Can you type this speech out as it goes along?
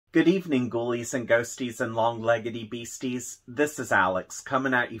Good evening, ghoulies and ghosties and long-leggedy beasties. This is Alex,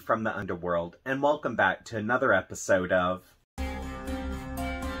 coming at you from the underworld, and welcome back to another episode of...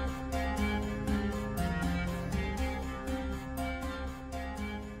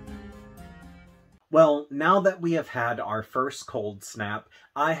 Well, now that we have had our first cold snap,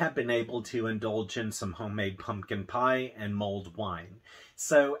 I have been able to indulge in some homemade pumpkin pie and mulled wine.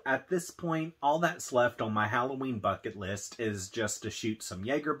 So at this point, all that's left on my Halloween bucket list is just to shoot some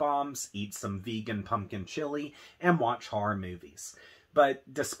Jaeger bombs, eat some vegan pumpkin chili, and watch horror movies. But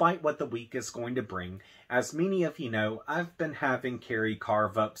despite what the week is going to bring, as many of you know, I've been having Carrie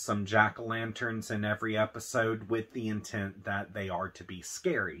carve up some jack-o'-lanterns in every episode with the intent that they are to be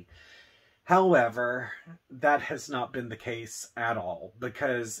scary. However, that has not been the case at all,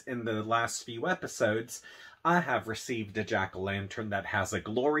 because in the last few episodes, I have received a jack-o'-lantern that has a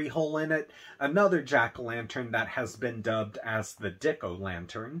glory hole in it, another jack-o'-lantern that has been dubbed as the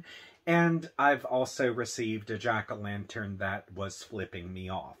Dick-o'-lantern, and I've also received a jack-o'-lantern that was flipping me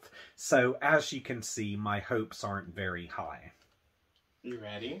off. So, as you can see, my hopes aren't very high. You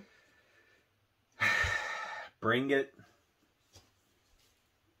ready? Bring it.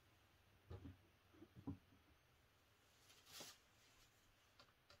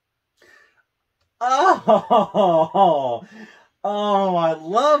 Oh, I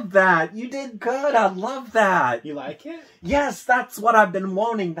love that. You did good. I love that. You like it? Yes, that's what I've been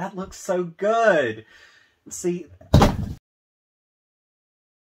wanting. That looks so good. See,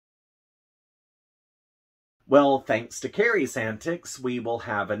 well, thanks to Carrie's antics, we will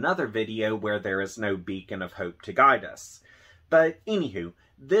have another video where there is no beacon of hope to guide us. But anywho,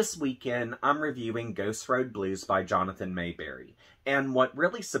 this weekend I'm reviewing Ghost Road Blues by Jonathan Maberry. And what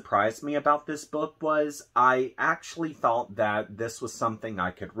really surprised me about this book was I actually thought that this was something I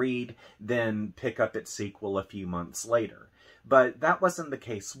could read, then pick up its sequel a few months later. But that wasn't the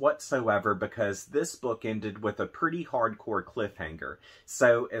case whatsoever because this book ended with a pretty hardcore cliffhanger.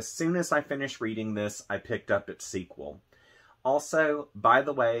 So as soon as I finished reading this, I picked up its sequel. Also, by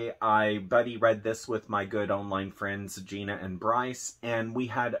the way, I buddy read this with my good online friends Gina and Bryce, and we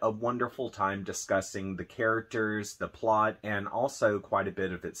had a wonderful time discussing the characters, the plot, and also quite a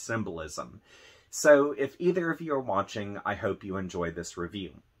bit of its symbolism. So if either of you are watching, I hope you enjoy this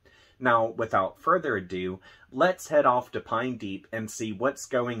review. Now, without further ado, let's head off to Pine Deep and see what's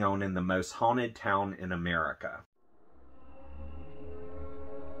going on in the most haunted town in America.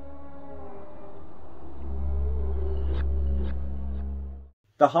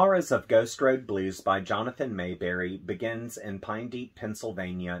 The Horrors of Ghost Road Blues by Jonathan Maberry begins in Pine Deep,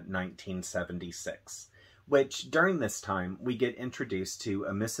 Pennsylvania, 1976, which, during this time, we get introduced to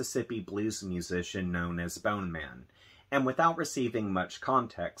a Mississippi blues musician known as Bone Man. And without receiving much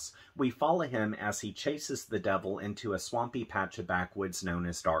context, we follow him as he chases the devil into a swampy patch of backwoods known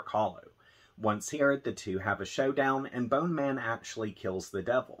as Dark Hollow. Once here, the two have a showdown, and Bone Man actually kills the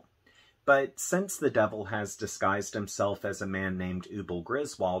devil. But since the devil has disguised himself as a man named Ubel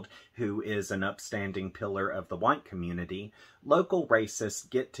Griswold, who is an upstanding pillar of the white community, local racists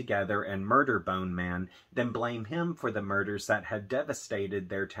get together and murder Bone Man, then blame him for the murders that had devastated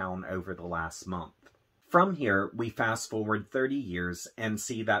their town over the last month. From here, we fast forward 30 years and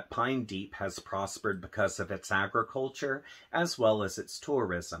see that Pine Deep has prospered because of its agriculture as well as its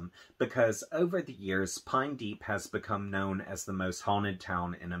tourism, because over the years, Pine Deep has become known as the most haunted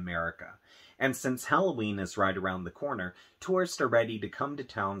town in America. And since Halloween is right around the corner, tourists are ready to come to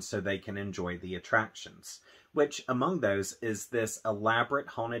town so they can enjoy the attractions, which among those is this elaborate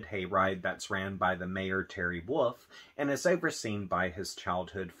haunted hayride that's ran by the mayor Terry Wolf and is overseen by his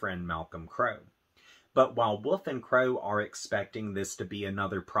childhood friend Malcolm Crowe. But while Wolf and Crow are expecting this to be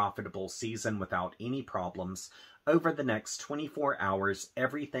another profitable season without any problems, over the next 24 hours,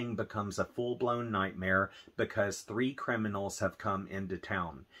 everything becomes a full-blown nightmare because 3 criminals have come into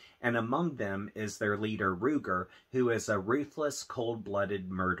town. And among them is their leader, Ruger, who is a ruthless,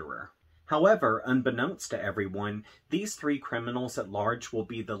 cold-blooded murderer. However, unbeknownst to everyone, these 3 criminals at large will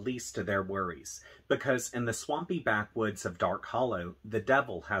be the least of their worries, because in the swampy backwoods of Dark Hollow, the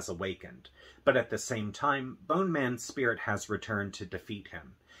devil has awakened. But at the same time, Bone Man's spirit has returned to defeat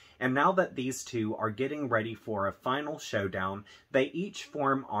him. And now that these two are getting ready for a final showdown, they each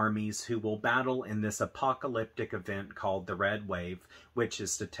form armies who will battle in this apocalyptic event called the Red Wave, which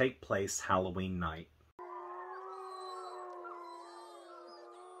is to take place Halloween night.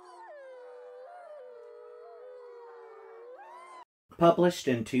 Published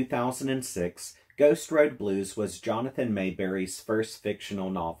in 2006, Ghost Road Blues was Jonathan Maberry's first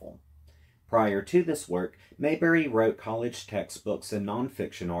fictional novel. Prior to this work, Maberry wrote college textbooks and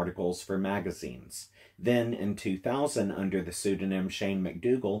nonfiction articles for magazines. Then, in 2000, under the pseudonym Shane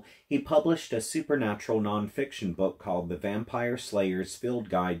McDougall, he published a supernatural nonfiction book called The Vampire Slayer's Field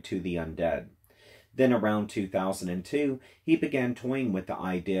Guide to the Undead. Then, around 2002, he began toying with the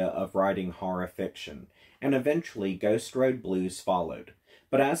idea of writing horror fiction, and eventually Ghost Road Blues followed.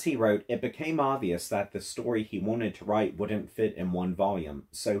 But as he wrote, it became obvious that the story he wanted to write wouldn't fit in one volume,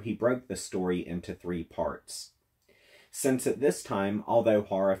 so he broke the story into 3 parts. Since at this time, although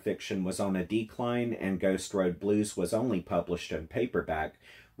horror fiction was on a decline and Ghost Road Blues was only published in paperback,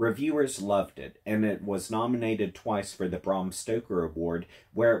 reviewers loved it, and it was nominated twice for the Bram Stoker Award,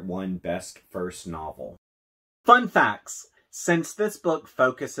 where it won Best First Novel. Fun facts! Since this book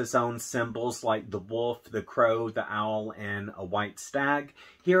focuses on symbols like the wolf, the crow, the owl, and a white stag,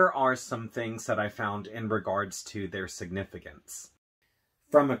 here are some things that I found in regards to their significance.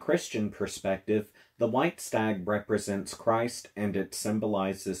 From a Christian perspective, the white stag represents Christ, and it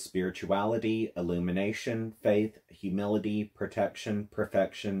symbolizes spirituality, illumination, faith, humility, protection,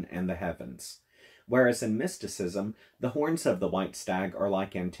 perfection, and the heavens. Whereas in mysticism, the horns of the white stag are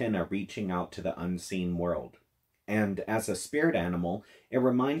like antennae reaching out to the unseen world. And as a spirit animal, it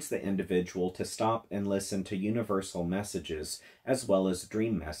reminds the individual to stop and listen to universal messages, as well as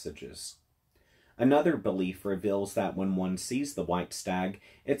dream messages. Another belief reveals that when one sees the white stag,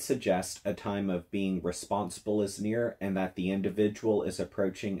 it suggests a time of being responsible is near and that the individual is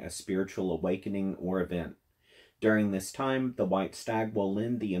approaching a spiritual awakening or event. During this time, the white stag will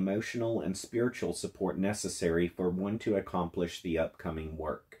lend the emotional and spiritual support necessary for one to accomplish the upcoming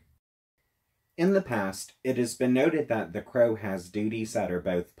work. In the past, it has been noted that the crow has duties that are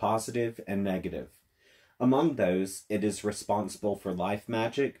both positive and negative. Among those, it is responsible for life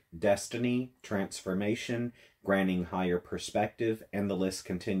magic, destiny, transformation, granting higher perspective, and the list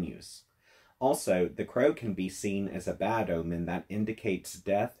continues. Also, the crow can be seen as a bad omen that indicates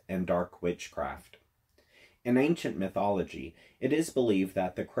death and dark witchcraft. In ancient mythology, it is believed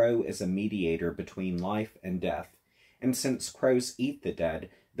that the crow is a mediator between life and death, and since crows eat the dead,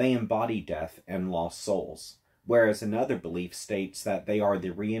 they embody death and lost souls, whereas another belief states that they are the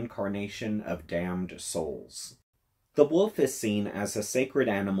reincarnation of damned souls. The wolf is seen as a sacred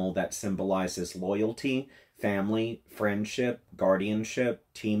animal that symbolizes loyalty, family, friendship, guardianship,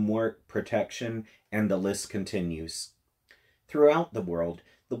 teamwork, protection, and the list continues. Throughout the world,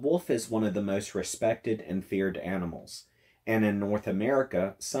 the wolf is one of the most respected and feared animals. And in North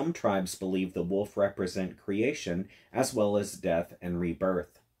America, some tribes believe the wolf represents creation as well as death and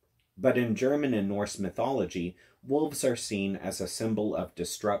rebirth. But in German and Norse mythology, wolves are seen as a symbol of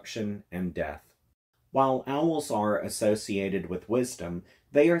destruction and death. While owls are associated with wisdom,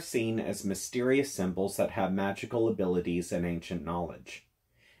 they are seen as mysterious symbols that have magical abilities and ancient knowledge.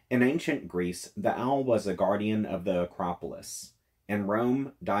 In ancient Greece, the owl was a guardian of the Acropolis. In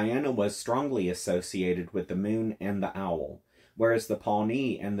Rome, Diana was strongly associated with the moon and the owl, whereas the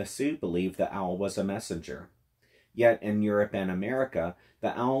Pawnee and the Sioux believed the owl was a messenger. Yet in Europe and America,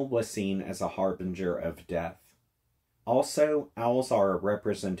 the owl was seen as a harbinger of death. Also, owls are a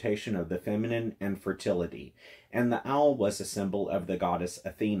representation of the feminine and fertility, and the owl was a symbol of the goddess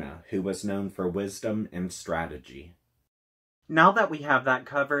Athena, who was known for wisdom and strategy. Now that we have that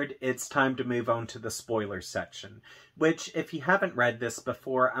covered, it's time to move on to the spoiler section, which, if you haven't read this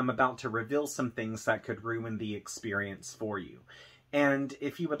before, I'm about to reveal some things that could ruin the experience for you. And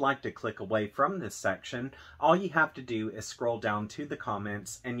if you would like to click away from this section, all you have to do is scroll down to the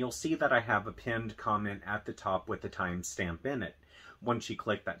comments, and you'll see that I have a pinned comment at the top with a timestamp in it. Once you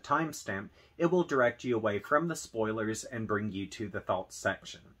click that timestamp, it will direct you away from the spoilers and bring you to the thoughts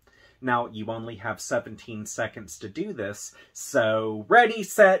section. Now, you only have 17 seconds to do this, so ready,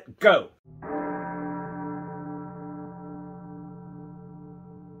 set, go!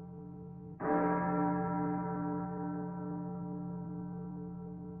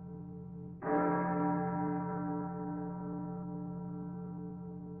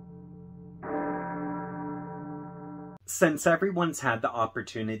 Since everyone's had the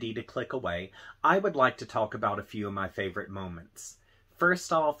opportunity to click away, I would like to talk about a few of my favorite moments.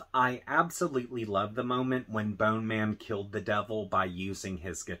 First off, I absolutely love the moment when Bone Man killed the devil by using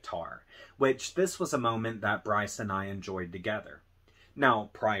his guitar, which this was a moment that Bryce and I enjoyed together. Now,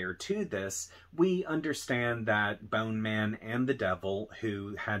 prior to this, we understand that Bone Man and the devil,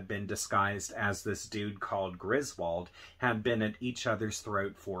 who had been disguised as this dude called Griswold, had been at each other's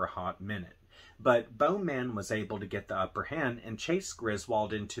throat for a hot minute. But Bone Man was able to get the upper hand and chase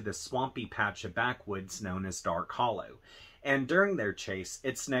Griswold into the swampy patch of backwoods known as Dark Hollow. And during their chase,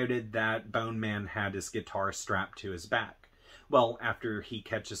 it's noted that Bone Man had his guitar strapped to his back. Well, after he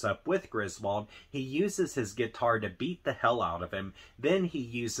catches up with Griswold, he uses his guitar to beat the hell out of him. Then he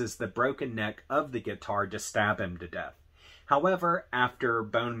uses the broken neck of the guitar to stab him to death. However, after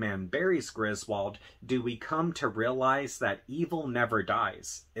Bone Man buries Griswold, do we come to realize that evil never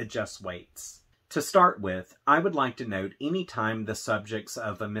dies, it just waits. To start with, I would like to note any time the subjects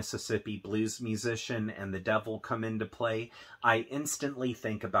of a Mississippi blues musician and the devil come into play, I instantly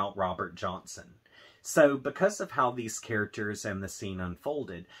think about Robert Johnson. So, because of how these characters and the scene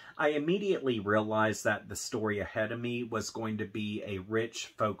unfolded, I immediately realized that the story ahead of me was going to be a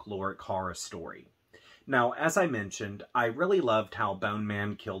rich folkloric horror story. Now, as I mentioned, I really loved how Bone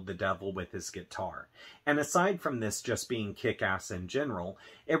Man killed the devil with his guitar. And aside from this just being kick-ass in general,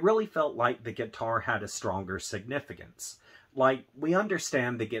 it really felt like the guitar had a stronger significance. Like, we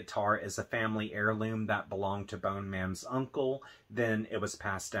understand the guitar is a family heirloom that belonged to Bone Man's uncle, then it was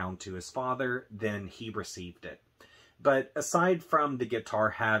passed down to his father, then he received it. But aside from the guitar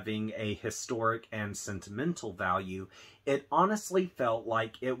having a historic and sentimental value, it honestly felt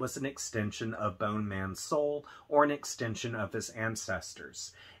like it was an extension of Bone Man's soul or an extension of his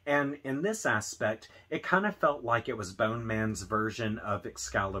ancestors. And in this aspect, it kind of felt like it was Bone Man's version of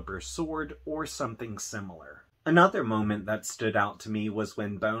Excalibur's sword or something similar. Another moment that stood out to me was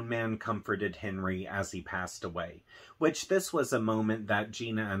when Bone Man comforted Henry as he passed away, which this was a moment that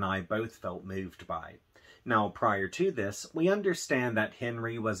Gina and I both felt moved by. Now, prior to this, we understand that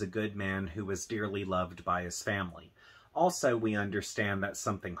Henry was a good man who was dearly loved by his family. Also, we understand that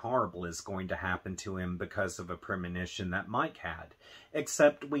something horrible is going to happen to him because of a premonition that Mike had,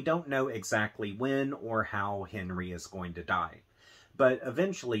 except we don't know exactly when or how Henry is going to die. But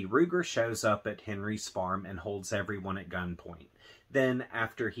eventually, Ruger shows up at Henry's farm and holds everyone at gunpoint. Then,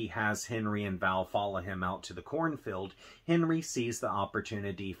 after he has Henry and Val follow him out to the cornfield, Henry sees the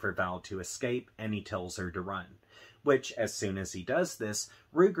opportunity for Val to escape, and he tells her to run. Which, as soon as he does this,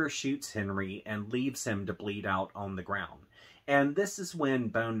 Ruger shoots Henry and leaves him to bleed out on the ground. And this is when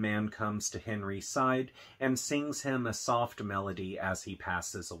Bone Man comes to Henry's side and sings him a soft melody as he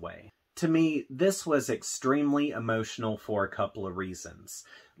passes away. To me, this was extremely emotional for a couple of reasons.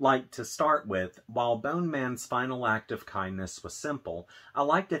 Like, to start with, while Bone Man's final act of kindness was simple, I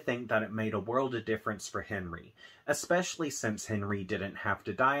like to think that it made a world of difference for Henry, especially since Henry didn't have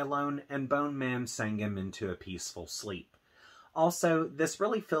to die alone and Bone Man sang him into a peaceful sleep. Also, this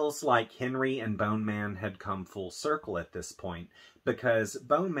really feels like Henry and Bone Man had come full circle at this point, because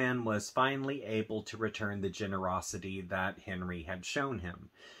Bone Man was finally able to return the generosity that Henry had shown him.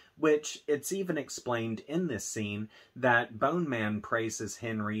 Which, it's even explained in this scene that Bone Man praises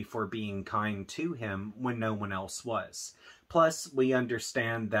Henry for being kind to him when no one else was. Plus, we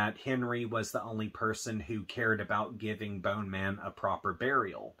understand that Henry was the only person who cared about giving Bone Man a proper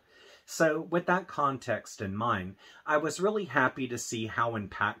burial. So, with that context in mind, I was really happy to see how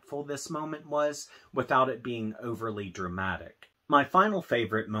impactful this moment was without it being overly dramatic. My final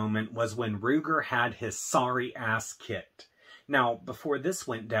favorite moment was when Ruger had his sorry ass kicked. Now, before this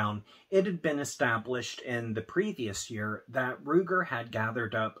went down, it had been established in the previous year that Ruger had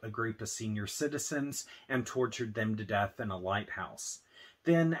gathered up a group of senior citizens and tortured them to death in a lighthouse.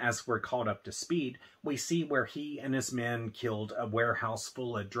 Then, as we're caught up to speed, we see where he and his men killed a warehouse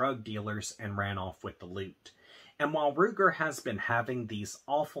full of drug dealers and ran off with the loot. And while Ruger has been having these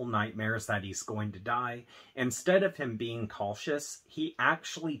awful nightmares that he's going to die, instead of him being cautious, he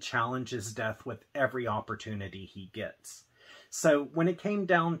actually challenges death with every opportunity he gets. So, when it came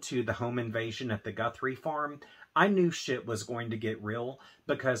down to the home invasion at the Guthrie farm, I knew shit was going to get real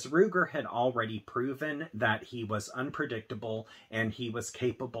because Ruger had already proven that he was unpredictable and he was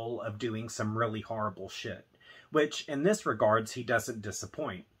capable of doing some really horrible shit, which in this regards he doesn't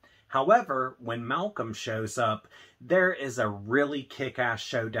disappoint. However, when Malcolm shows up, there is a really kick-ass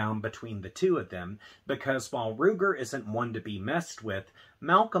showdown between the two of them because while Ruger isn't one to be messed with,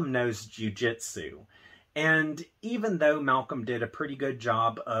 Malcolm knows jiu-jitsu. And even though Malcolm did a pretty good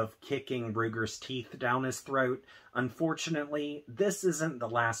job of kicking Ruger's teeth down his throat, unfortunately, this isn't the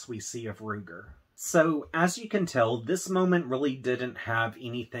last we see of Ruger. So, as you can tell, this moment really didn't have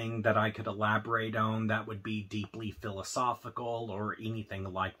anything that I could elaborate on that would be deeply philosophical or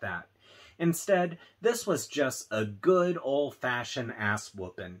anything like that. Instead, this was just a good old-fashioned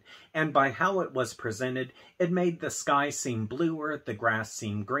ass-whooping, and by how it was presented, it made the sky seem bluer, the grass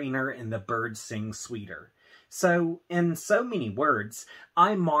seem greener, and the birds sing sweeter. So, in so many words,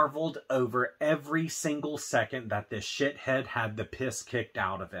 I marveled over every single second that this shithead had the piss kicked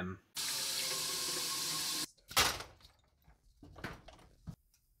out of him.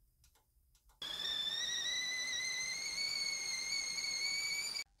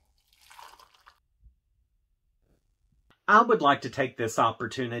 I would like to take this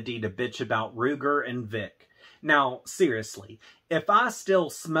opportunity to bitch about Ruger and Vic. Now, seriously, if I still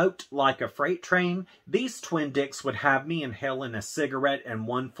smoked like a freight train, these twin dicks would have me inhaling a cigarette in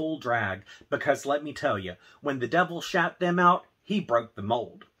one full drag, because let me tell you, when the devil shat them out, he broke the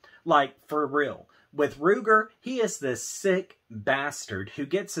mold. Like, for real. With Ruger, he is this sick bastard who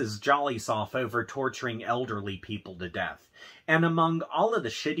gets his jollies off over torturing elderly people to death. And among all of the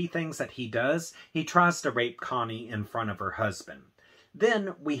shitty things that he does, he tries to rape Connie in front of her husband.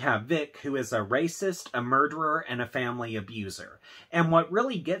 Then we have Vic, who is a racist, a murderer, and a family abuser. And what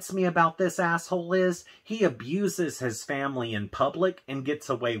really gets me about this asshole is he abuses his family in public and gets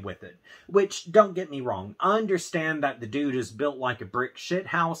away with it. Which, don't get me wrong, I understand that the dude is built like a brick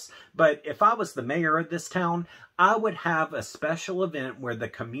shithouse, but if I was the mayor of this town, I would have a special event where the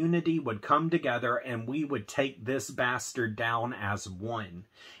community would come together and we would take this bastard down as one.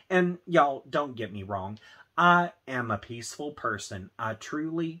 And y'all, don't get me wrong, I am a peaceful person. I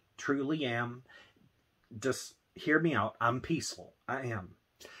truly, truly am. Just hear me out. I'm peaceful. I am.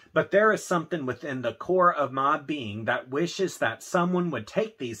 But there is something within the core of my being that wishes that someone would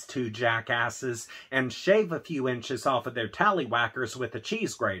take these two jackasses and shave a few inches off of their tallywhackers with a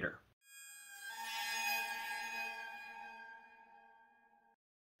cheese grater.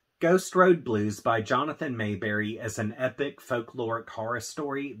 Ghost Road Blues by Jonathan Maberry is an epic folkloric horror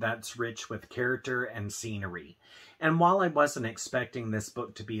story that's rich with character and scenery. And while I wasn't expecting this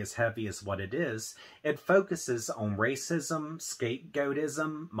book to be as heavy as what it is, it focuses on racism,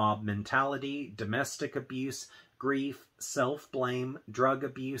 scapegoatism, mob mentality, domestic abuse, grief, self-blame, drug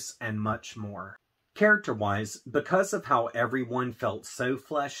abuse, and much more. Character-wise, because of how everyone felt so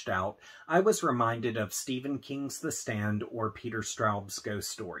fleshed out, I was reminded of Stephen King's The Stand or Peter Straub's Ghost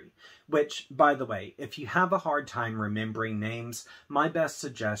Story, which, by the way, if you have a hard time remembering names, my best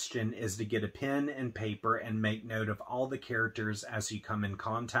suggestion is to get a pen and paper and make note of all the characters as you come in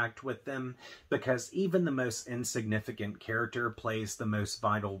contact with them, because even the most insignificant character plays the most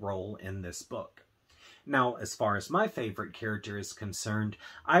vital role in this book. Now, as far as my favorite character is concerned,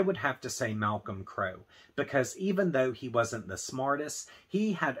 I would have to say Malcolm Crowe, because even though he wasn't the smartest,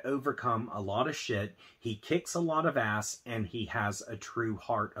 he had overcome a lot of shit, he kicks a lot of ass, and he has a true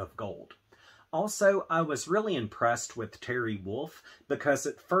heart of gold. Also, I was really impressed with Terry Wolfe, because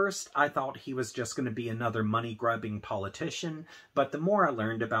at first I thought he was just going to be another money-grubbing politician, but the more I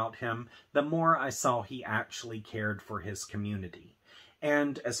learned about him, the more I saw he actually cared for his community.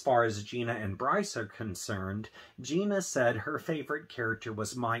 And as far as Gina and Bryce are concerned, Gina said her favorite character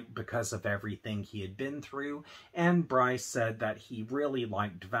was Mike because of everything he had been through, and Bryce said that he really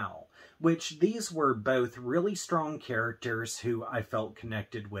liked Val, which these were both really strong characters who I felt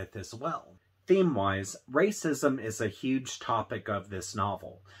connected with as well. Theme-wise, racism is a huge topic of this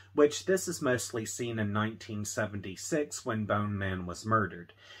novel, which this is mostly seen in 1976 when Bone Man was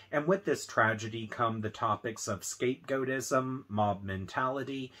murdered. And with this tragedy come the topics of scapegoatism, mob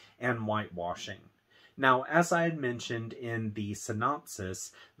mentality, and whitewashing. Now, as I had mentioned in the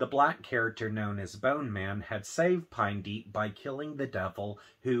synopsis, the black character known as Bone Man had saved Pine Deep by killing the devil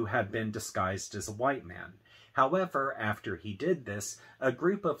who had been disguised as a white man. However, after he did this, a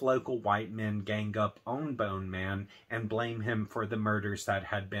group of local white men gang up on Bone Man and blame him for the murders that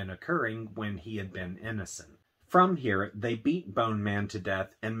had been occurring when he had been innocent. From here, they beat Bone Man to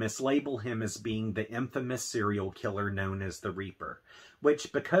death and mislabel him as being the infamous serial killer known as the Reaper,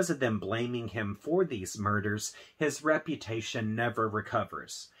 which, because of them blaming him for these murders, his reputation never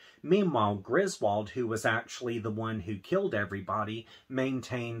recovers. Meanwhile, Griswold, who was actually the one who killed everybody,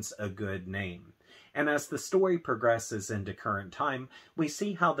 maintains a good name. And as the story progresses into current time, we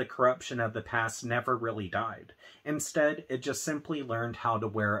see how the corruption of the past never really died. Instead, it just simply learned how to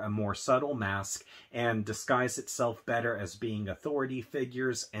wear a more subtle mask and disguise itself better as being authority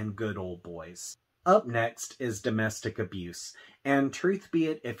figures and good old boys. Up next is domestic abuse, and truth be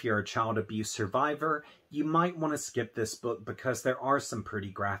it, if you're a child abuse survivor, you might want to skip this book because there are some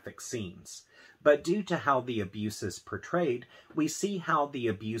pretty graphic scenes. But due to how the abuse is portrayed, we see how the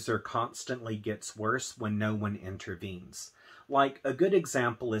abuser constantly gets worse when no one intervenes. Like, a good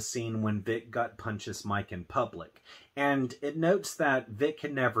example is seen when Vic gut punches Mike in public, and it notes that Vic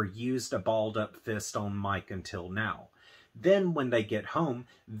had never used a balled-up fist on Mike until now. Then, when they get home,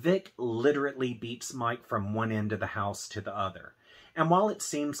 Vic literally beats Mike from one end of the house to the other. And while it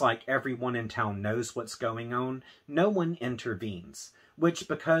seems like everyone in town knows what's going on, no one intervenes. Which,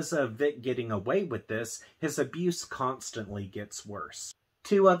 because of Vic getting away with this, his abuse constantly gets worse.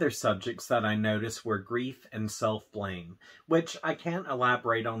 Two other subjects that I noticed were grief and self-blame, which I can't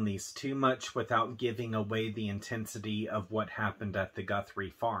elaborate on these too much without giving away the intensity of what happened at the Guthrie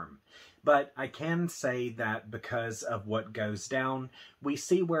farm. But I can say that because of what goes down, we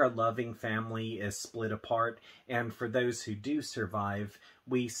see where a loving family is split apart, and for those who do survive,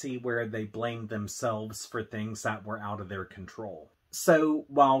 we see where they blame themselves for things that were out of their control. So,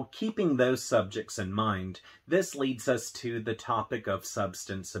 while keeping those subjects in mind, this leads us to the topic of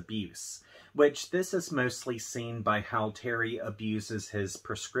substance abuse, which this is mostly seen by how Terry abuses his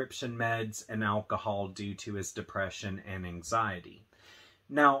prescription meds and alcohol due to his depression and anxiety.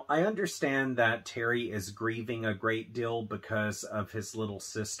 Now, I understand that Terry is grieving a great deal because of his little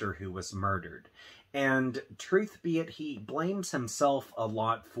sister who was murdered. And truth be it, he blames himself a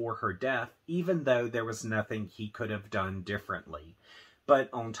lot for her death, even though there was nothing he could have done differently. But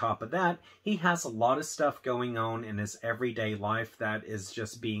on top of that, he has a lot of stuff going on in his everyday life that is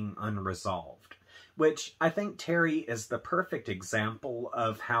just being unresolved. Which I think Terry is the perfect example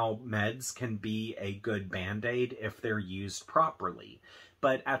of how meds can be a good band-aid if they're used properly.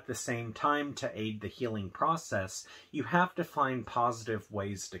 But at the same time, to aid the healing process, you have to find positive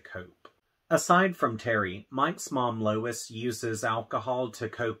ways to cope. Aside from Terry, Mike's mom Lois uses alcohol to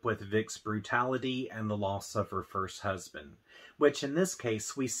cope with Vic's brutality and the loss of her first husband, which in this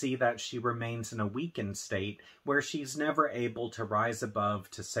case we see that she remains in a weakened state where she's never able to rise above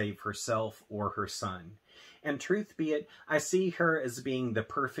to save herself or her son. And truth be it, I see her as being the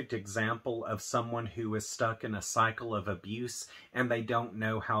perfect example of someone who is stuck in a cycle of abuse and they don't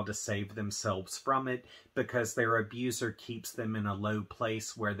know how to save themselves from it because their abuser keeps them in a low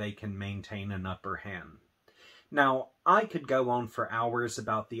place where they can maintain an upper hand. Now, I could go on for hours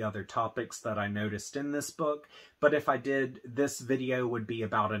about the other topics that I noticed in this book, but if I did, this video would be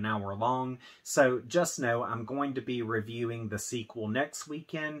about an hour long, so just know I'm going to be reviewing the sequel next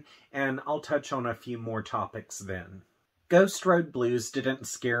weekend, and I'll touch on a few more topics then. Ghost Road Blues didn't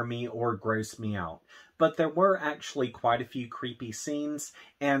scare me or gross me out, but there were actually quite a few creepy scenes,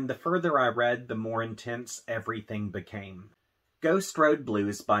 and the further I read, the more intense everything became. Ghost Road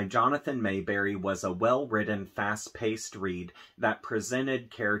Blues by Jonathan Maberry was a well-written, fast-paced read that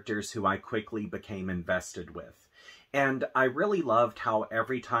presented characters who I quickly became invested with. And I really loved how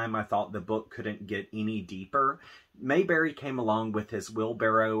every time I thought the book couldn't get any deeper, Maberry came along with his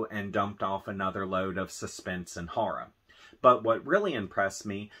wheelbarrow and dumped off another load of suspense and horror. But what really impressed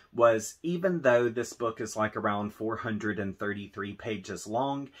me was, even though this book is like around 433 pages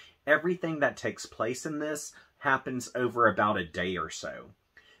long, everything that takes place in this happens over about a day or so.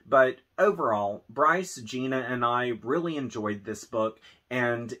 But overall, Bryce, Gina, and I really enjoyed this book,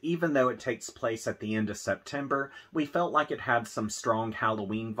 and even though it takes place at the end of September, we felt like it had some strong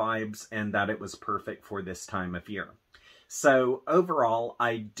Halloween vibes and that it was perfect for this time of year. So overall,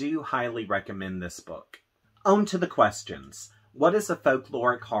 I do highly recommend this book. On to the questions. What is a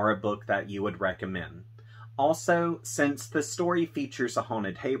folkloric horror book that you would recommend? Also, since the story features a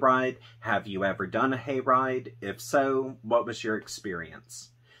haunted hayride, have you ever done a hayride? If so, what was your experience?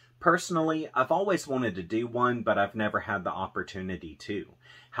 Personally, I've always wanted to do one, but I've never had the opportunity to.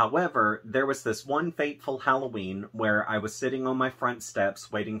 However, there was this one fateful Halloween where I was sitting on my front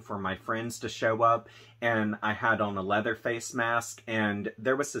steps waiting for my friends to show up, and I had on a leather face mask, and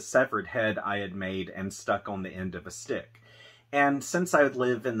there was a severed head I had made and stuck on the end of a stick. And since I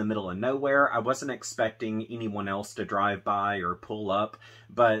live in the middle of nowhere, I wasn't expecting anyone else to drive by or pull up,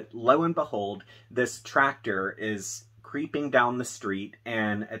 but lo and behold, this tractor is creeping down the street,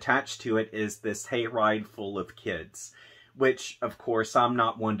 and attached to it is this hayride full of kids. Which, of course, I'm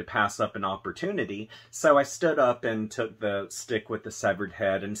not one to pass up an opportunity, so I stood up and took the stick with the severed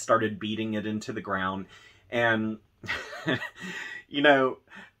head and started beating it into the ground, and, you know,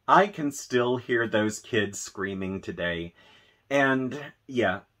 I can still hear those kids screaming today. And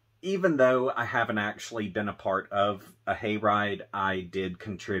yeah, even though I haven't actually been a part of a hayride, I did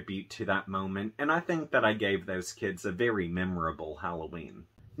contribute to that moment, and I think that I gave those kids a very memorable Halloween.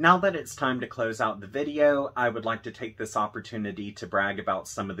 Now that it's time to close out the video, I would like to take this opportunity to brag about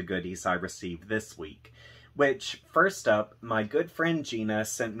some of the goodies I received this week. Which, first up, my good friend Gina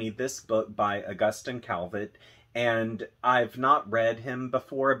sent me this book by Augustin Calvet, and I've not read him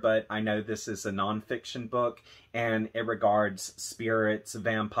before, but I know this is a nonfiction book, and it regards spirits,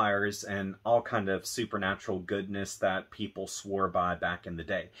 vampires, and all kind of supernatural goodness that people swore by back in the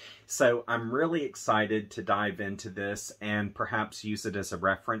day. So I'm really excited to dive into this and perhaps use it as a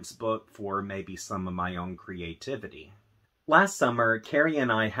reference book for maybe some of my own creativity. Last summer, Carrie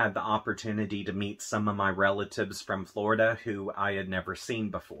and I had the opportunity to meet some of my relatives from Florida who I had never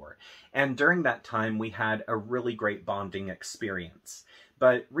seen before, and during that time we had a really great bonding experience.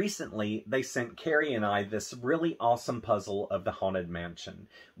 but recently they sent Carrie and I this really awesome puzzle of the Haunted Mansion,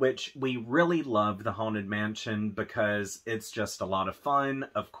 which we really love the Haunted Mansion because it's just a lot of fun.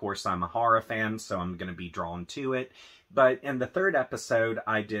 Of course, I'm a horror fan, so I'm going to be drawn to it. But in the third episode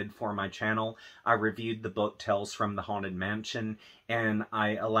I did for my channel, I reviewed the book Tales from the Haunted Mansion, and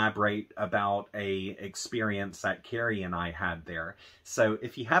I elaborate about a experience that Carrie and I had there. So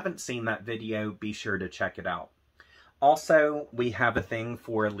if you haven't seen that video, be sure to check it out. Also, we have a thing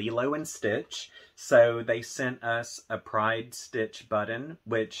for Lilo and Stitch, so they sent us a Pride Stitch button,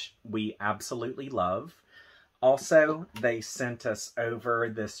 which we absolutely love. Also, they sent us over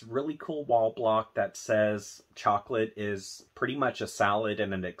this really cool wall block that says chocolate is pretty much a salad,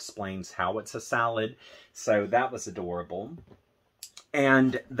 and it explains how it's a salad, so that was adorable.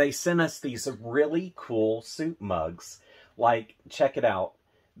 And they sent us these really cool soup mugs. Like, check it out.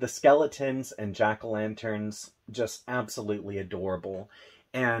 The skeletons and jack-o'-lanterns, just absolutely adorable.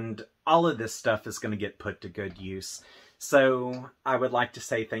 And all of this stuff is going to get put to good use. So I would like to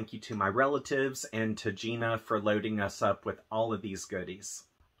say thank you to my relatives and to Gina for loading us up with all of these goodies.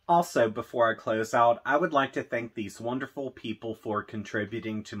 Also, before I close out, I would like to thank these wonderful people for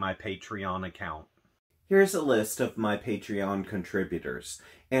contributing to my Patreon account. Here's a list of my Patreon contributors,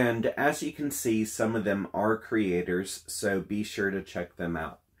 and as you can see, some of them are creators, so be sure to check them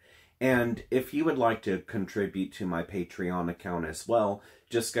out. And if you would like to contribute to my Patreon account as well,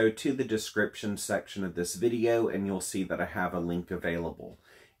 just go to the description section of this video and you'll see that I have a link available.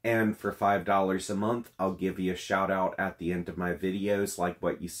 And for $5 a month, I'll give you a shout out at the end of my videos like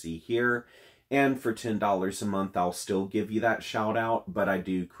what you see here. And for $10 a month, I'll still give you that shout out, but I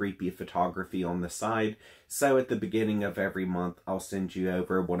do creepy photography on the side. So at the beginning of every month, I'll send you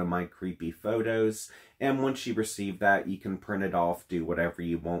over one of my creepy photos. And once you receive that, you can print it off, do whatever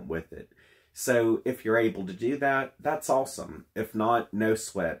you want with it. So if you're able to do that, that's awesome. If not, no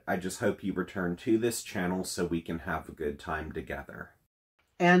sweat. I just hope you return to this channel so we can have a good time together.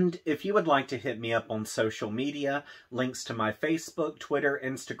 And if you would like to hit me up on social media, links to my Facebook, Twitter,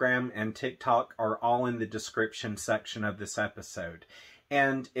 Instagram, and TikTok are all in the description section of this episode.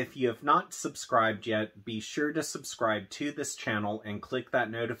 And if you have not subscribed yet, be sure to subscribe to this channel and click that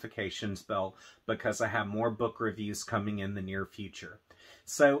notifications bell because I have more book reviews coming in the near future.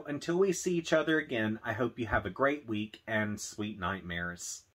 So until we see each other again, I hope you have a great week and sweet nightmares.